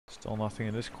Still nothing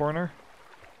in this corner.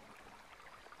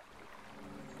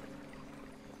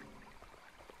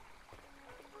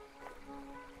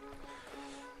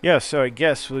 Yeah, so I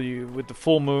guess with the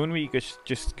full moon we could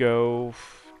just go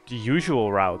the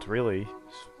usual route, really. Is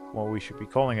what we should be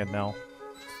calling it now.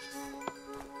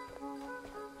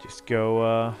 Just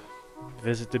go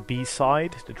visit the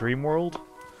B-side, the dream world.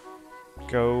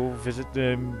 Go visit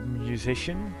the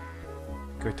musician,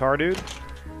 guitar dude.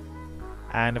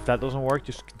 And if that doesn't work,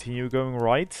 just continue going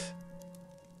right.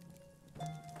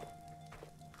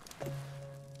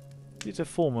 It's a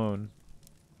full moon.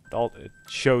 It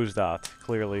shows that,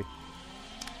 clearly.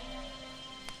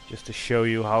 Just to show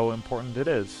you how important it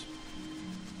is.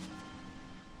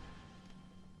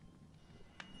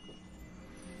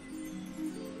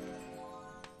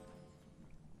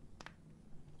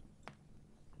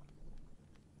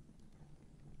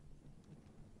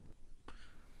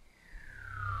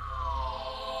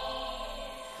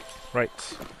 Right.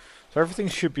 So everything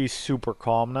should be super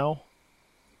calm now.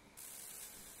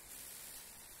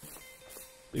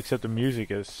 Except the music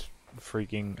is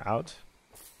freaking out.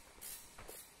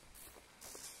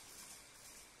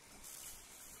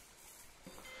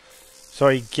 So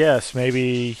I guess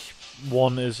maybe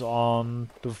one is on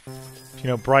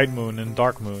the, bright moon and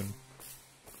dark moon.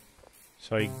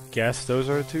 So I guess those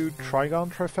are two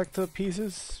trigon trifecta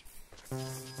pieces?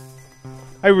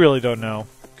 I really don't know.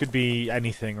 Could be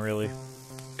anything, really.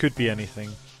 Could be anything.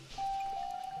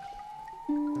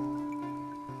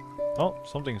 Oh,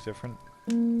 something's different.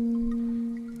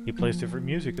 He plays different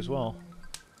music as well.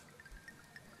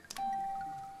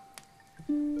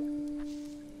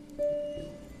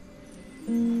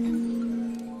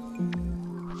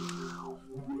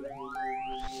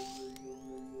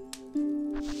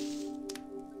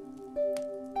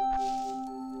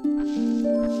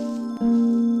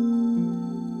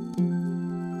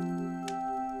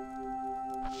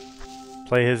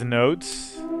 Play his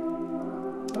notes.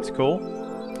 That's cool.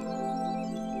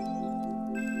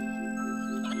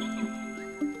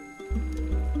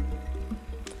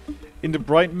 In the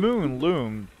bright moon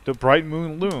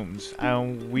looms,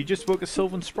 and we just woke a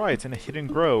sylvan sprite in a hidden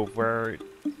grove where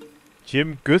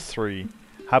Jim Guthrie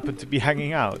happened to be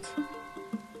hanging out.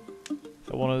 Is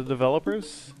that one of the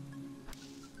developers?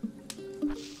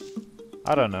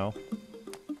 I don't know.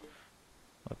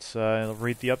 Let's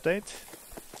read the update.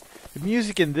 The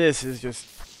music in this is just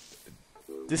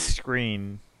this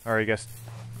screen, or I guess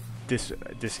this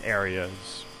area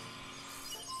is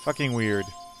fucking weird.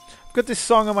 I've got this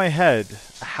song in my head,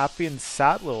 a happy and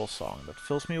sad little song that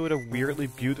fills me with a weirdly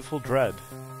beautiful dread.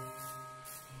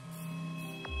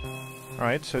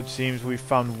 Alright, so it seems we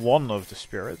found one of the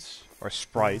spirits, or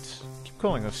sprites. I keep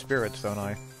calling them spirits, don't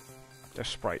I? They're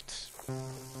sprites.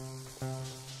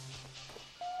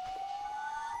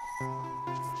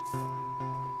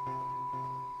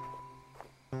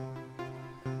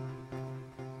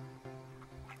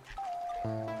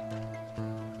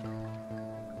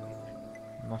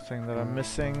 Nothing that I'm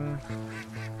missing.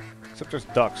 Except there's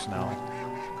ducks now.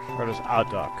 Or there's a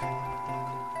duck.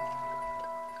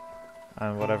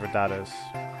 And whatever that is.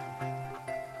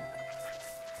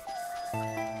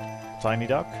 Tiny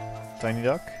duck? Tiny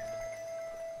duck?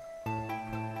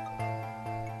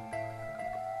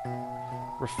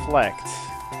 Reflect.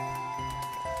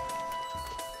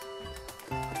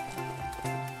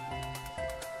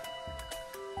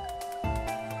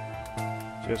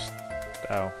 Just...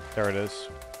 oh, there it is.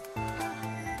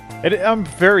 I'm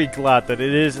very glad that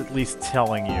it is at least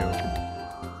telling you.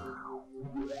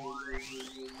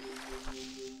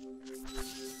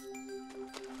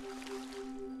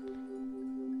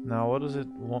 Now, what does it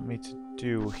want me to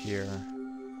do here?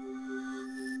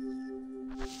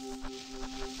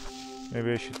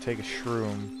 Maybe I should take a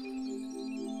shroom.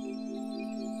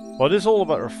 Well, it is all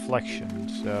about reflection,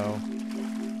 so...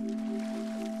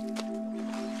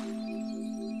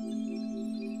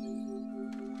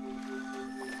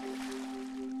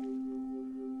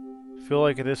 I feel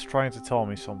like it is trying to tell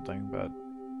me something, but...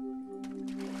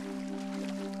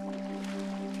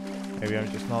 maybe I'm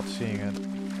just not seeing it.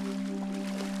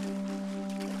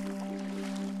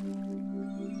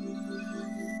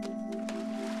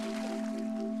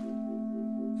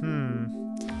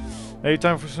 Maybe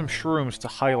time for some shrooms to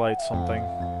highlight something.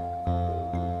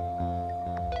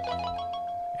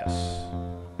 Yes.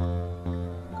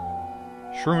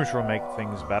 Shrooms will make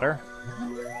things better.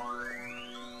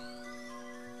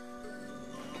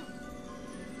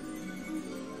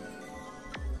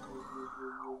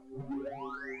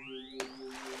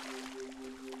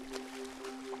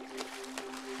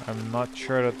 I'm not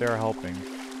sure that they're helping.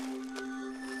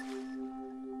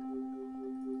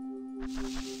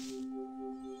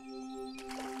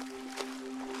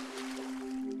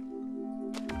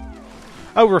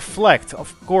 Oh, reflect.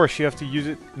 Of course, you have to use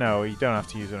it. No, you don't have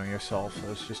to use it on yourself.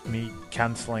 It's just me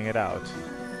cancelling it out.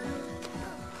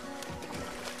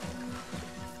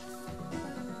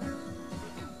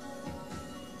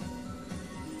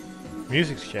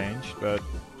 Music's changed, but...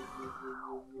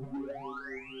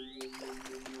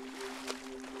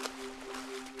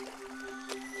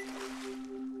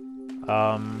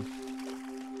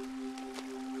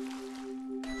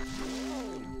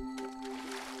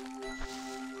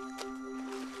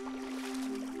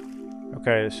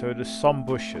 Okay, so there's some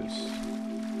bushes.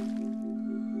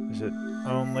 Is it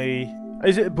only...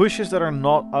 Is it bushes that are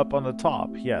not up on the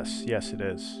top? Yes, yes it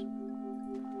is.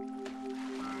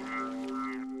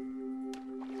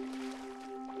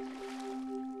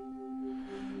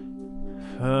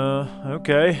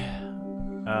 Okay.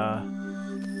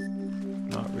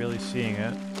 Not really seeing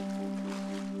it.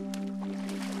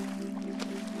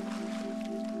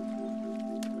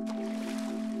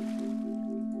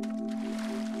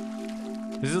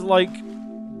 Is it like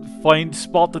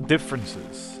spot the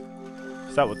differences?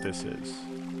 Is that what this is?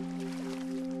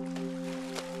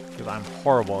 Because I'm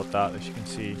horrible at that, as you can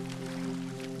see.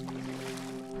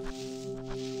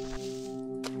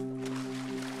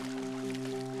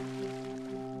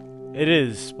 It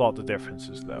is spot the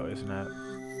differences though, isn't it?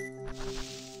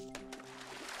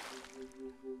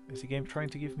 Is the game trying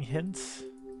to give me hints?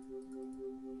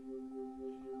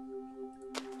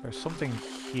 There's something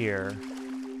here.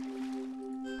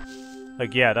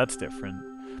 Like, yeah, that's different.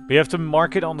 But you have to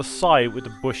mark it on the side with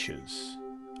the bushes,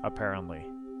 apparently.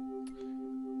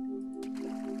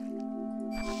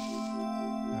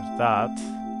 There's that.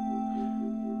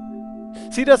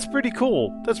 See, that's pretty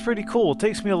cool. That's pretty cool. It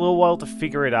takes me a little while to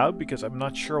figure it out because I'm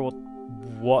not sure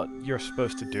what you're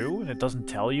supposed to do, and it doesn't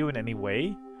tell you in any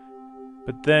way.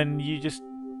 But then you just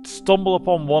stumble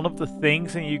upon one of the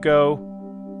things and you go,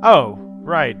 oh,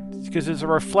 right, because it's a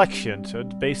reflection, so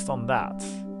it's based on that.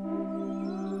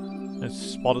 It's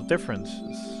spotted difference.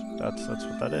 That's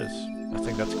what that is. I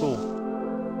think that's cool.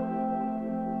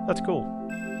 That's cool.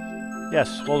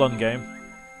 Yes, well done, game.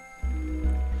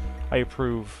 I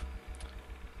approve.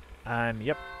 And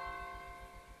yep.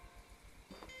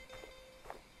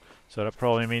 So that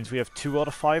probably means we have 2 out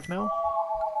of 5 now.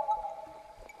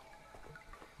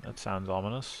 That sounds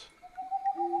ominous.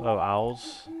 Hello,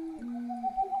 owls.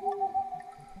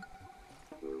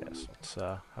 Yes, let's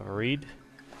have a read.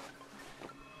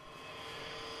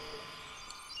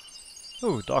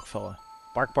 Ooh, dog fella.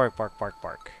 Bark, bark, bark, bark,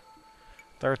 bark.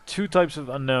 There are 2 types of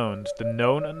unknowns. The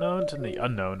known unknowns and the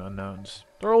unknown unknowns.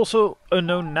 There are also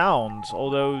unknown nouns,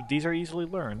 although these are easily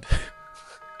learned.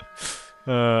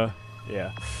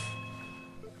 Yeah.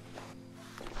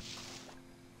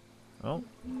 Oh.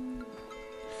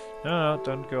 No,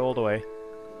 don't go all the way.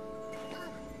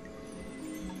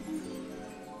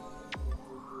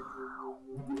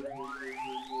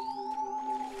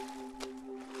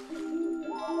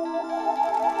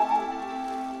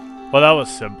 Well, that was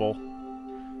simple.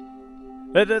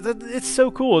 It's so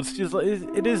cool. It's just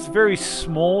it is very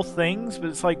small things, but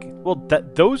it's like, well,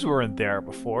 those weren't there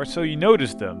before, so you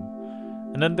notice them.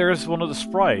 And then there's one of the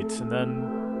sprites, and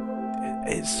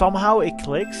then somehow it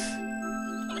clicks.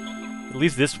 At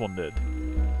least this one did.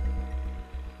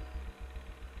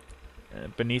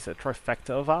 Beneath a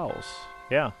trifecta of owls.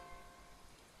 Yeah.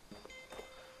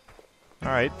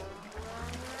 All right.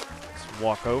 Let's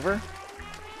walk over.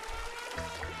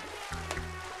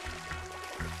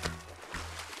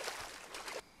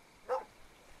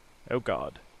 Oh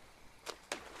god.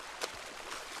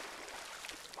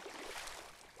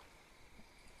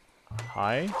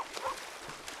 Hi?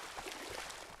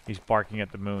 He's barking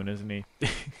at the moon, isn't he?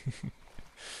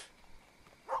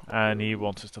 And he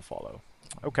wants us to follow.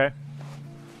 Okay.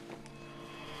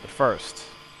 But first.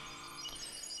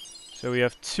 So we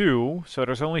have 2, so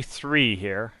there's only 3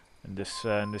 here in this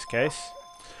case.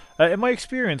 In my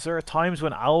experience, there are times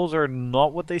when owls are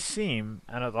not what they seem,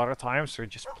 and at other times they're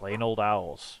just plain old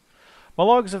owls. My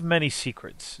logs have many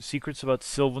secrets. Secrets about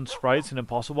sylvan sprites and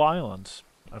impossible islands.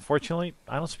 Unfortunately,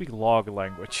 I don't speak log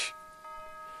language.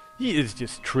 He is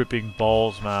just tripping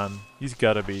balls, man. He's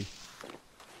gotta be.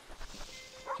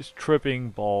 Just tripping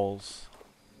balls.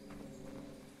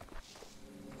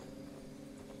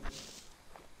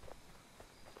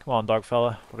 Come on, dog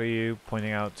fella. What are you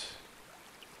pointing out?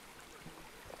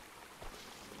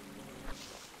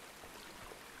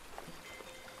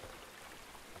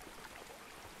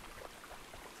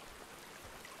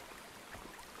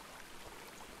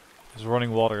 This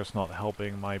running water is not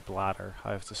helping my bladder,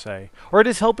 I have to say. Or it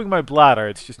is helping my bladder,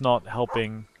 it's just not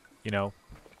helping, you know,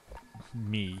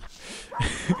 me.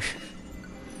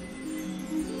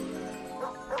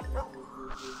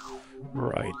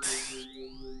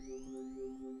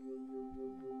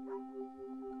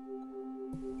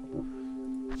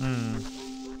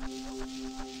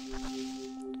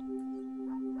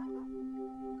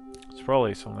 It's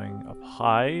probably something up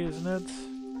high, isn't it?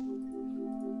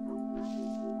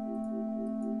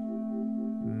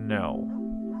 No.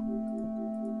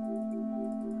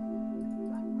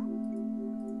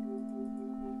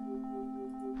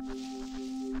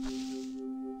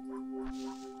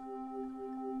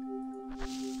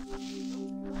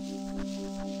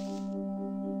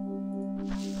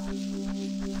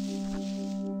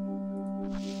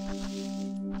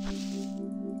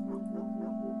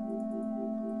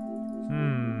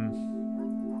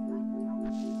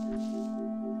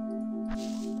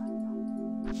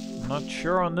 Not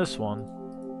sure on this one.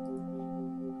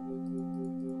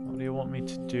 What do you want me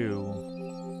to do?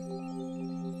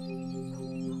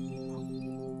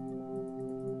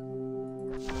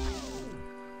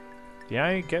 Yeah,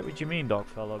 I get what you mean,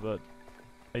 Dogfella, but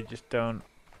I just don't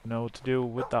know what to do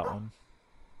with that one.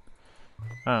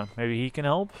 Maybe he can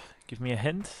help? Give me a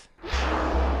hint?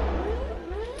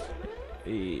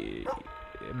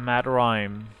 Mad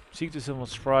Rhyme. Seek the Sylvan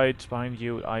Sprites behind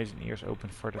you with eyes and ears open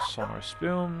for the sonorous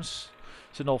spumes.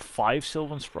 Signal 5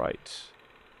 Sylvan Sprites.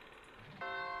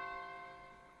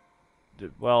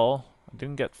 Well, I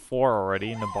didn't get 4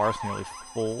 already and the bar's nearly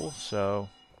full, so...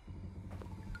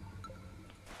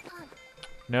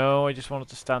 No, I just wanted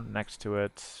to stand next to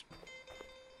it.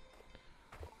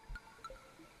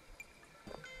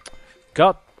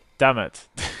 God damn it.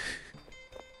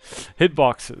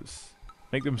 Hitboxes.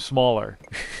 Make them smaller.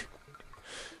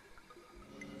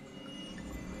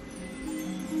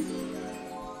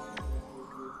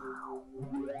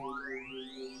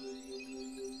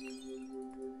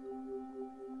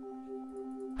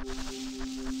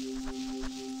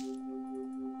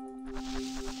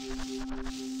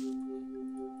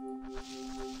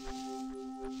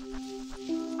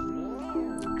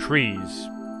 Trees.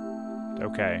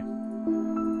 Okay.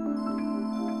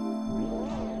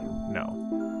 No.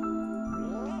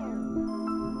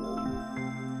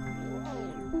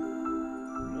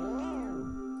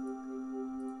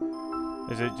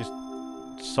 Is it just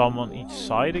some on each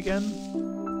side again?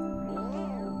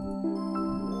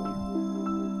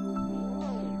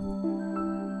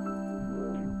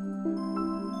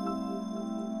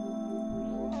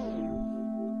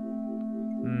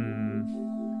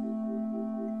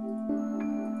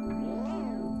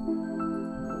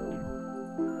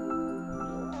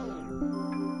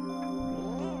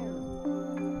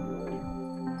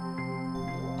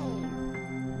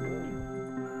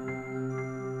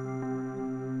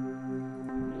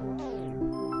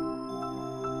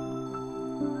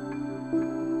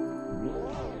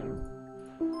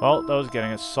 Well, that was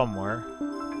getting us somewhere.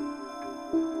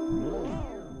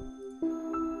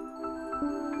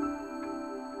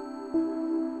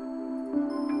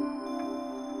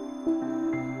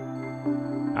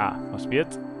 Ah, must be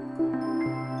it.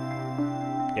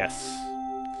 Yes.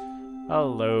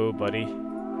 Hello, buddy.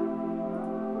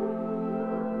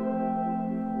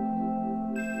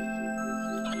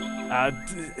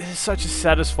 It's such a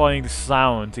satisfying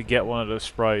sound to get one of those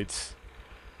sprites.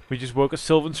 We just woke a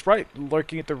Sylvan Sprite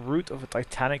lurking at the root of a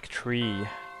titanic tree.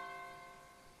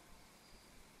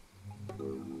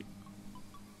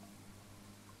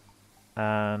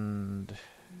 And...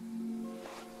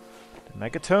 the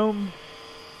Megatome?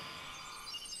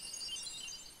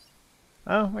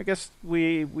 Oh, I guess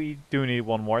we do need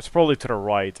one more. It's probably to the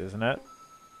right, isn't it?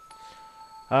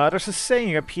 There's a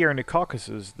saying up here in the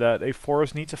Caucasus that a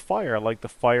forest needs a fire like the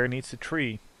fire needs a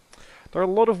tree. There are a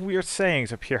lot of weird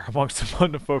sayings up here amongst the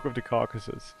Mountain folk of the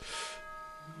Caucasus.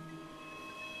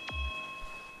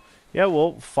 Yeah,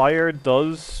 well, fire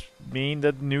does mean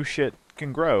that new shit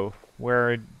can grow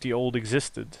where the old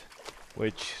existed,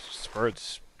 which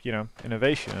spurs, you know,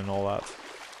 innovation and all that.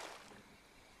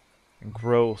 And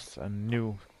growth and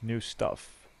new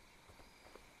stuff.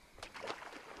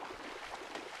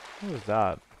 What was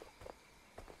that?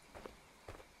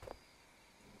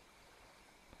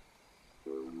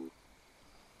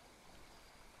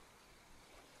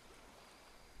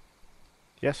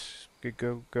 Yes,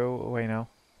 go away now.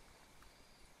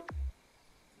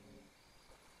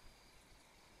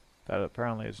 That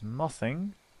apparently is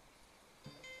nothing.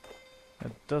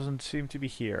 It doesn't seem to be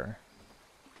here.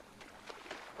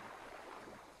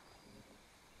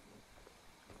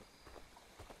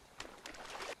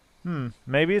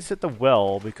 Maybe it's at the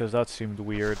well, because that seemed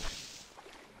weird.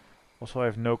 Also, I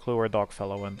have no clue where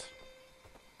Dogfella went.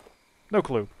 No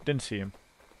clue, didn't see him.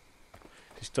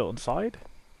 Is he still inside?